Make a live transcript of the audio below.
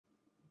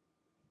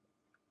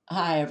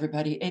Hi,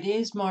 everybody. It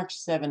is March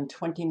 7,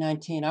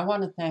 2019. I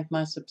want to thank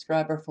my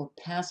subscriber for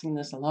passing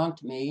this along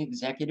to me,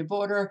 Executive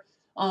Order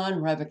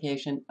on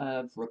Revocation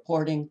of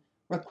Reporting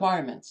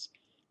Requirements.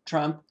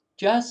 Trump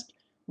just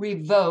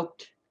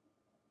revoked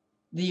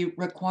the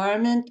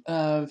requirement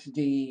of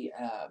the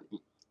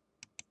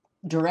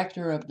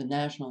Director of the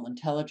National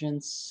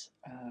Intelligence,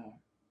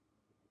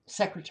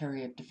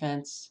 Secretary of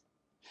Defense.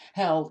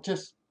 Hell,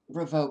 just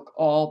revoke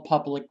all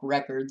public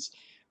records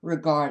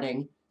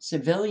regarding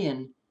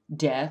civilian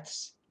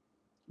deaths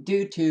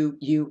due to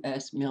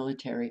U.S.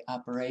 military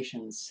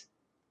operations.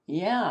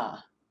 Yeah,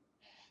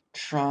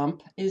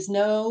 Trump is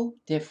no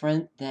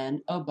different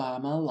than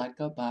Obama, like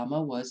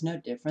Obama was no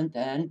different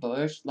than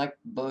Bush, like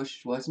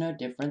Bush was no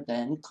different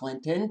than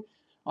Clinton.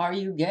 Are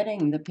you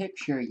getting the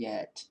picture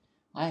yet?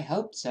 I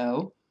hope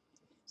so.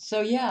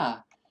 So, yeah.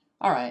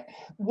 All right.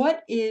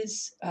 What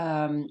is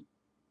um,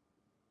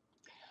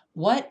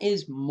 what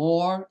is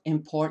more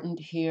important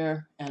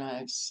here? And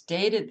I've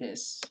stated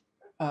this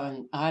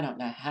on I don't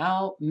know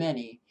how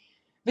many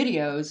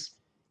videos.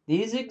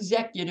 These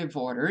executive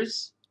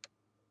orders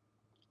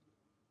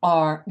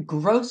are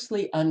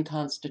grossly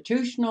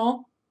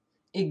unconstitutional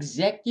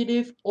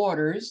executive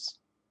orders.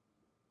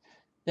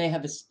 They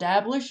have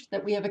established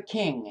that we have a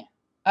king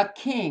that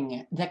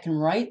can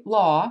write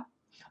law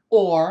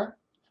or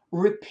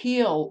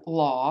repeal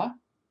law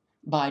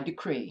by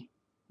decree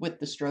with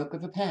the stroke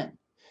of a pen.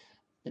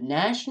 The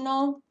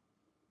National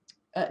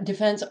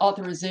Defense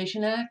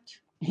Authorization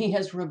Act, he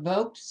has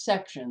revoked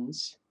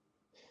sections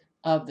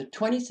of the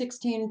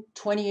 2016,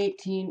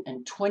 2018,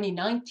 and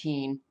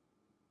 2019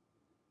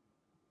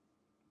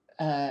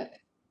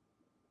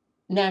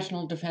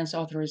 National Defense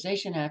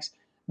Authorization Acts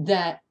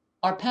that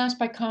are passed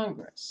by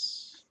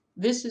Congress.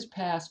 This is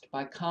passed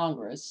by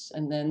Congress,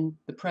 and then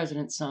the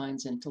president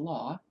signs into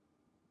law.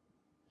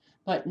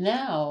 But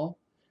now,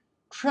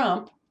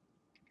 Trump,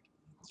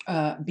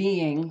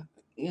 being,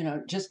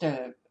 just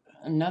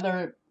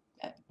another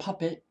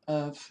puppet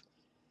of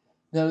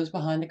those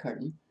behind the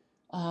curtain,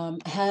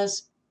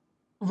 has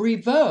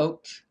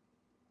revoked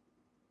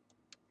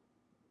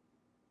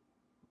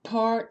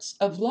parts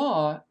of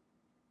law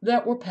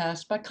that were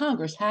passed by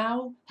Congress.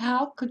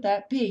 How could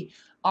that be?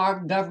 Our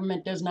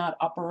government does not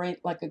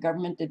operate like a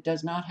government. It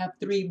does not have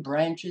three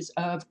branches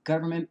of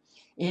government.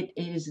 It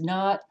is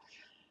not,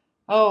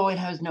 oh, it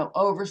has no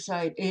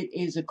oversight. It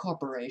is a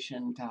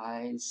corporation,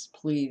 guys.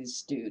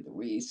 Please do the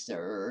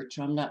research.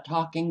 I'm not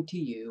talking to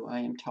you.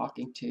 I am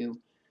talking to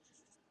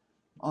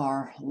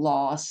our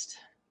lost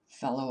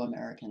fellow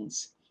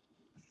Americans.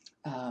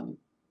 Um,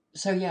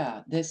 so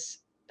yeah, this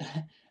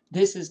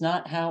is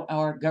not how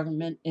our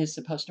government is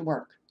supposed to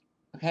work.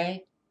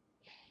 Okay?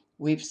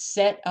 We've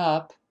set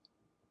up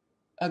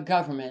a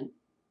government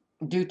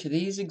due to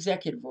these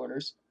executive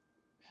orders.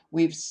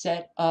 We've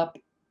set up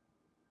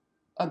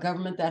a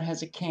government that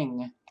has a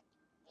king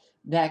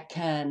that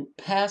can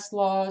pass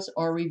laws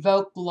or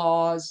revoke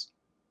laws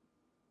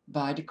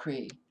by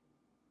decree.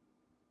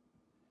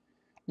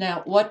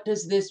 Now, what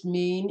does this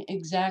mean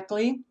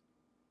exactly?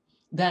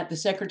 That the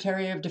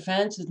Secretary of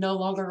Defense is no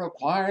longer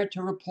required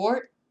to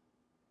report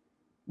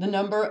the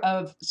number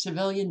of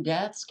civilian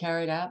deaths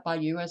carried out by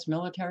U.S.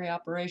 military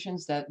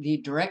operations, that the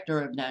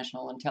Director of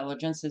National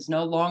Intelligence is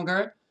no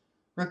longer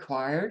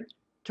required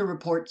to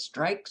report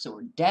strikes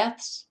or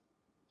deaths.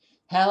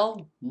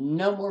 Hell,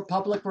 no more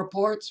public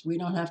reports. We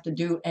don't have to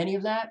do any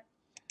of that.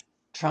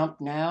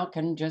 Trump now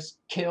can just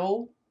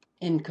kill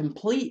in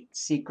complete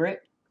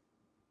secret.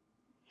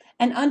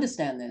 And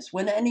understand this,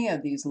 when any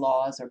of these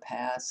laws are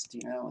passed,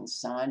 and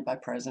signed by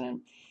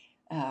President,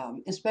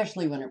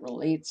 especially when it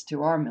relates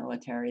to our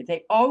military,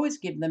 they always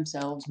give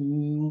themselves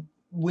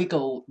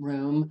wiggle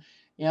room.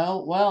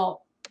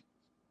 Well,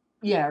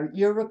 yeah,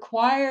 you're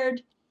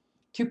required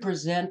to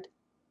present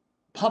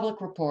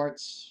public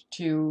reports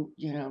to,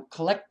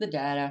 collect the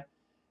data,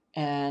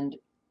 and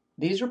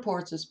these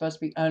reports are supposed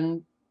to be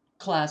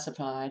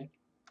unclassified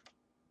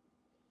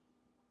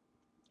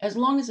as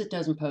long as it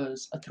doesn't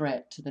pose a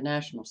threat to the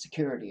national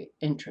security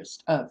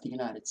interest of the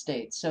United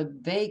States. So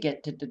they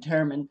get to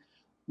determine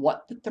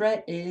what the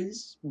threat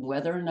is,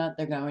 whether or not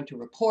they're going to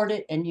report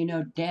it, and you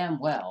know damn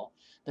well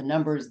the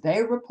numbers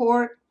they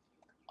report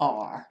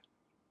are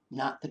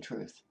not the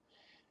truth.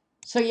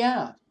 So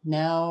yeah,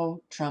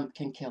 now Trump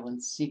can kill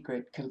in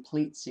secret,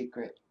 complete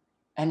secret,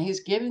 and he's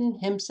given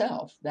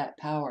himself that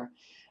power.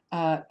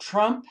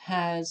 Trump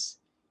has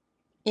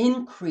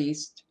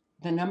increased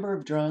the number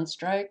of drone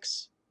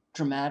strikes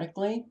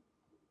dramatically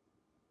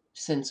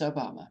since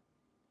Obama.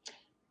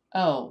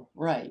 Oh,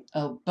 right.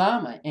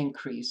 Obama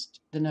increased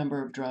the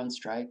number of drone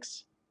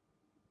strikes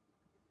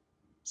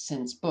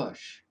since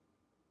Bush.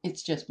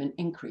 It's just been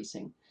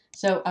increasing.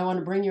 So I want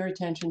to bring your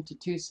attention to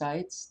two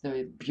sites.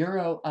 The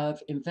Bureau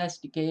of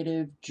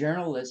Investigative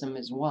Journalism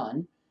is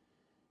one,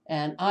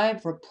 and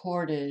I've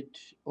reported,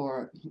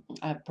 or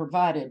I've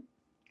provided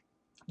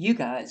you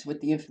guys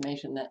with the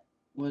information that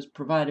was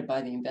provided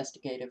by the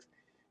investigative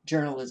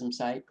journalism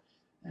site.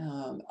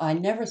 I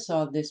never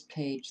saw this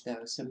page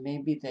though, so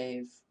maybe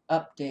they've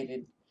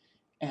updated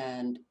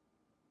and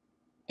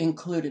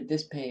included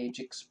this page,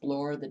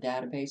 explore the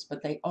database,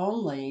 but they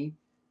only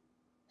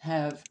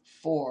have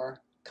 4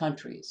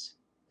 countries.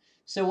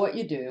 So what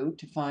you do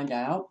to find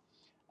out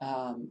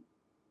how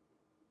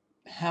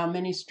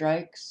many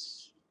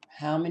strikes,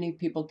 how many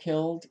people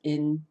killed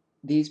in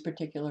these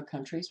particular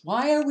countries.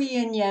 Why are we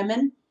in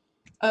Yemen?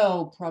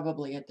 Oh,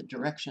 probably at the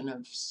direction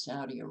of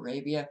Saudi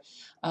Arabia.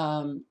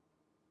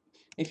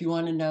 If you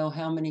want to know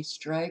how many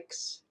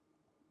strikes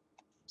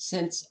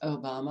since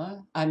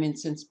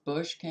since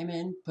Bush came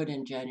in, put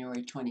in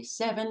January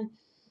 27,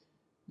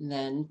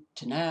 then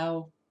to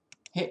now,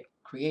 hit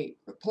create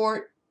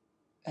report,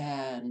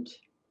 and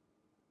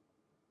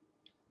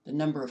the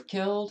number of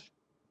killed,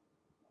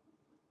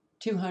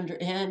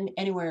 200, and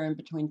anywhere in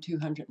between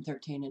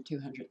 213 and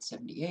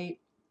 278.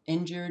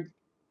 Injured,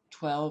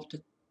 12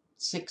 to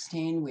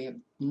 16. We have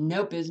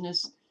no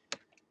business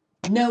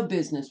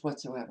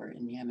whatsoever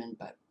in Yemen,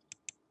 but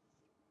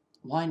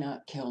why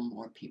not kill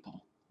more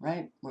people,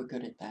 right? We're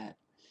good at that.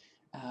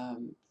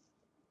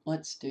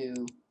 Let's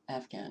do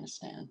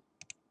Afghanistan.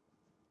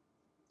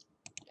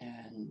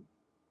 And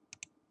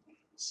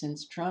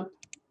since Trump,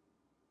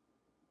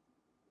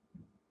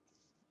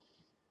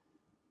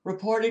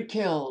 reported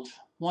killed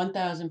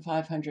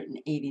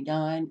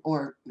 1,589,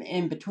 or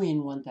in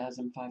between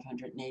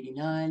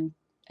 1,589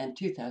 and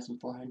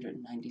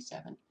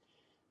 2,497.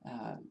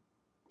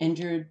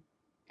 Injured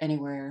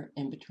anywhere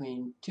in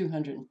between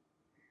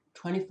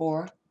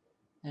 224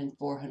 and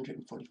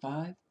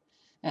 445.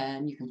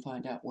 And you can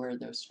find out where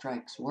those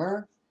strikes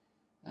were.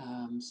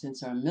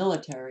 Since our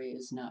military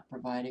is not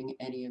providing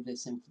any of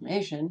this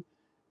information,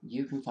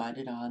 you can find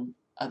it on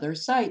other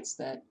sites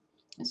that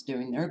is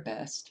doing their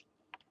best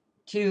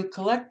to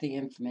collect the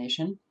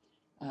information.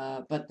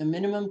 But the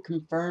minimum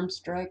confirmed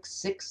strikes,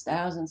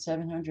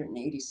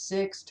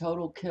 6,786,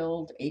 total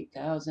killed,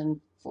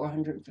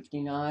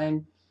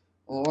 8,459,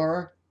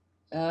 or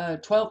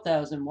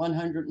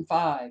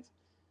 12,105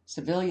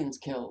 civilians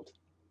killed,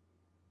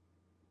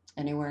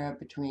 anywhere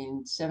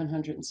between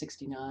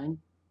 769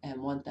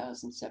 and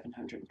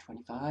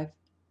 1,725.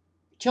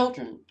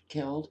 Children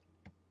killed,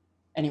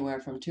 anywhere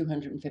from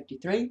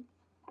 253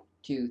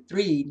 to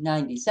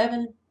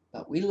 397.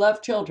 But we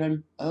love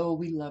children. Oh,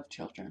 we love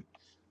children.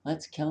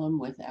 Let's kill them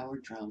with our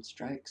drone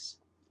strikes.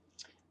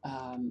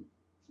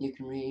 You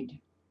can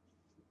read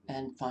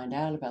and find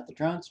out about the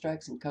drone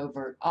strikes and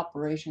covert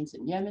operations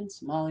in Yemen,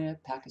 Somalia,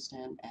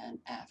 Pakistan, and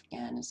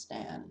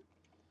Afghanistan.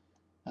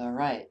 All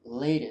right,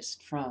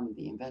 latest from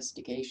the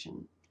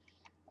investigation.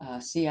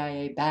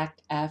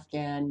 CIA-backed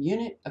Afghan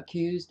unit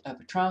accused of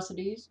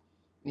atrocities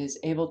is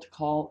able to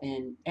call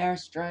in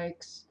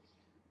airstrikes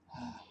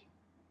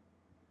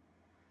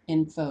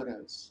in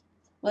photos.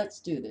 Let's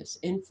do this.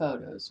 In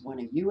photos, when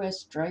a U.S.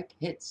 strike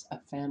hits a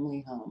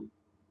family home.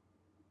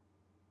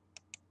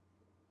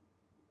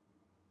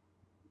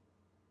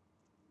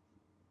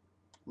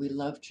 We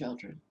love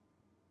children.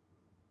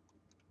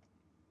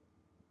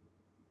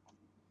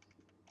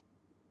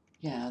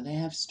 Yeah, they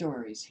have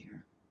stories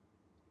here.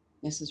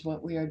 This is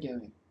what we are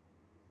doing.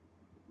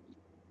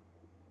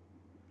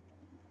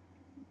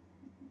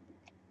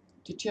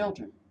 To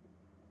children.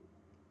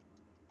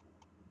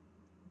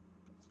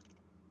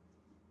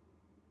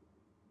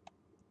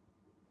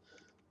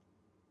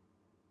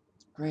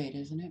 It's great,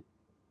 isn't it?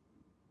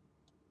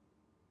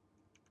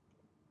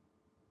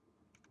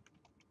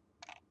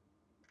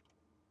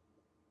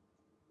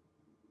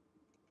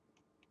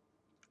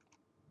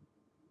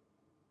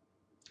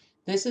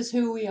 This is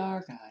who we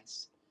are,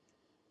 guys.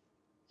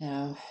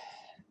 Now,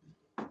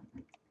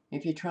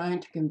 if you're trying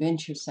to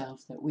convince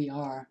yourself that we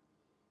are,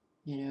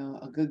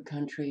 a good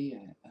country,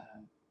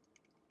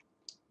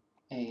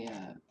 a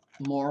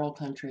moral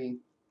country,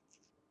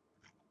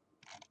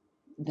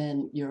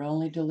 then you're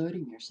only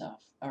deluding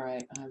yourself. All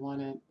right, I want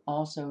to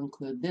also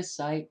include this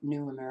site,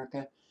 New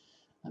America,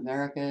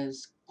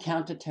 America's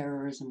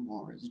Counterterrorism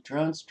Wars,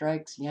 drone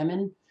strikes,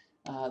 Yemen.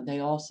 They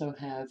also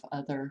have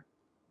other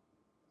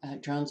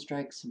drone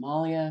strikes,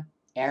 Somalia,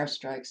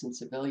 airstrikes and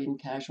civilian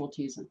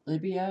casualties in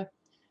Libya.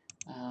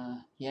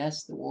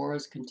 Yes, the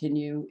wars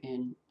continue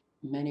in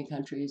many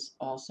countries,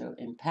 also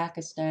in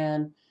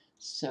Pakistan.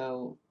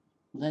 So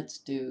let's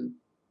do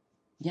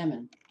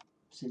Yemen,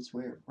 since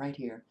we're right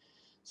here.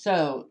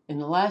 So in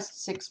the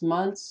last 6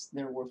 months,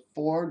 there were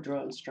 4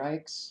 drone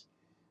strikes.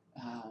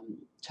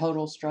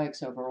 Total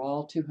strikes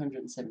overall,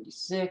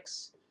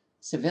 276.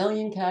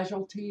 Civilian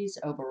casualties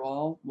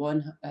overall,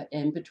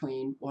 in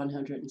between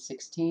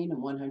 116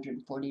 and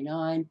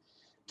 149.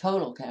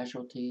 Total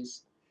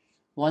casualties,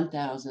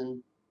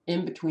 1,000,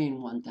 in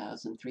between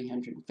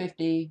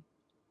 1,350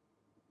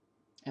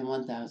 and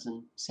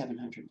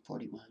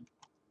 1,741.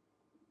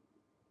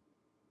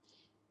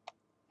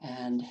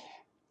 And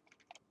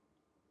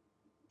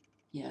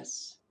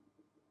yes,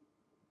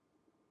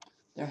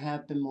 there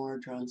have been more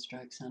drone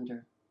strikes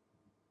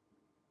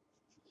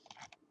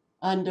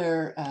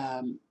under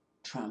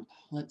Trump.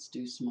 Let's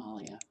do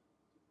Somalia.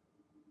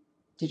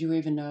 Did you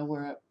even know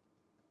we're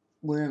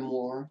in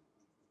war?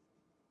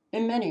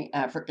 In many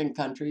African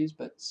countries,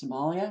 but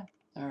Somalia?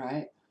 All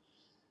right.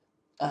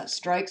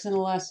 Strikes in the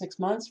last 6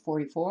 months,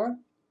 44.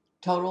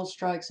 Total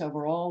strikes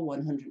overall,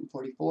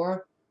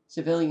 144.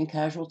 Civilian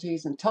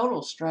casualties and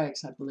total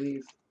strikes, I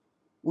believe.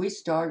 We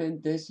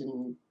started this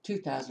in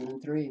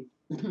 2003.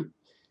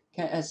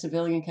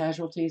 Civilian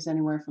casualties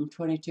anywhere from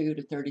 22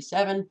 to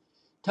 37.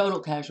 Total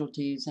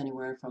casualties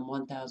anywhere from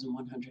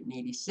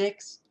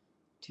 1,186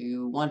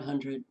 to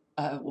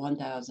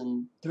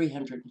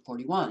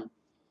 1,341.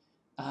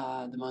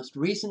 The most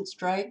recent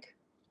strike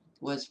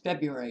was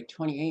February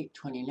 28,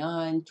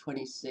 29,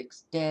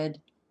 26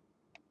 dead.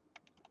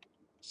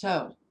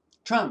 So,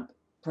 Trump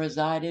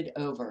presided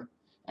over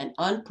an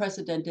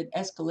unprecedented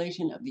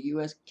escalation of the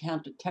U.S.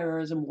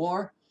 counterterrorism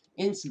war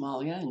in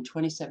Somalia. In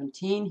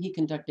 2017, he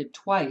conducted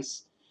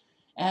twice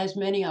as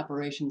many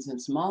operations in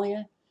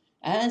Somalia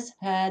as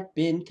had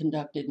been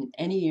conducted in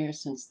any year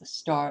since the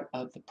start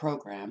of the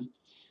program,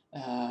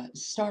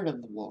 start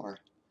of the war.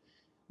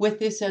 With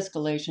this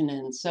escalation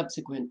and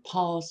subsequent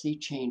policy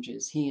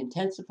changes, he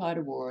intensified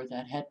a war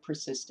that had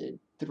persisted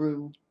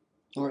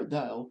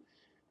though,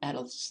 at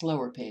a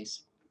slower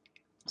pace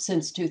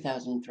since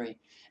 2003,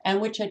 and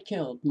which had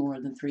killed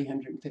more than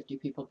 350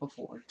 people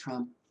before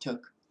Trump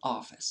took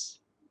office.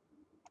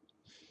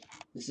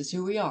 This is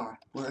who we are.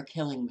 We're a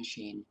killing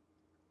machine.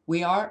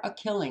 We are a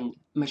killing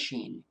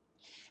machine.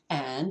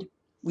 And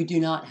we do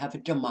not have a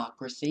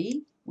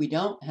democracy. We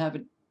don't have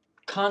a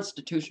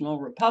constitutional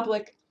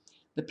republic.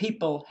 The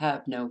people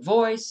have no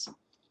voice.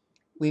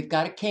 We've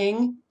got a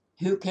king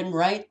who can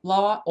write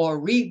law or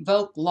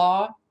revoke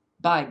law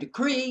by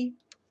decree.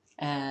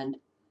 And,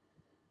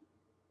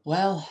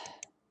 well,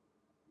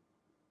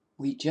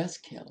 we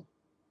just kill.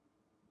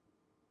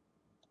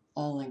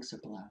 All links are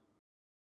below.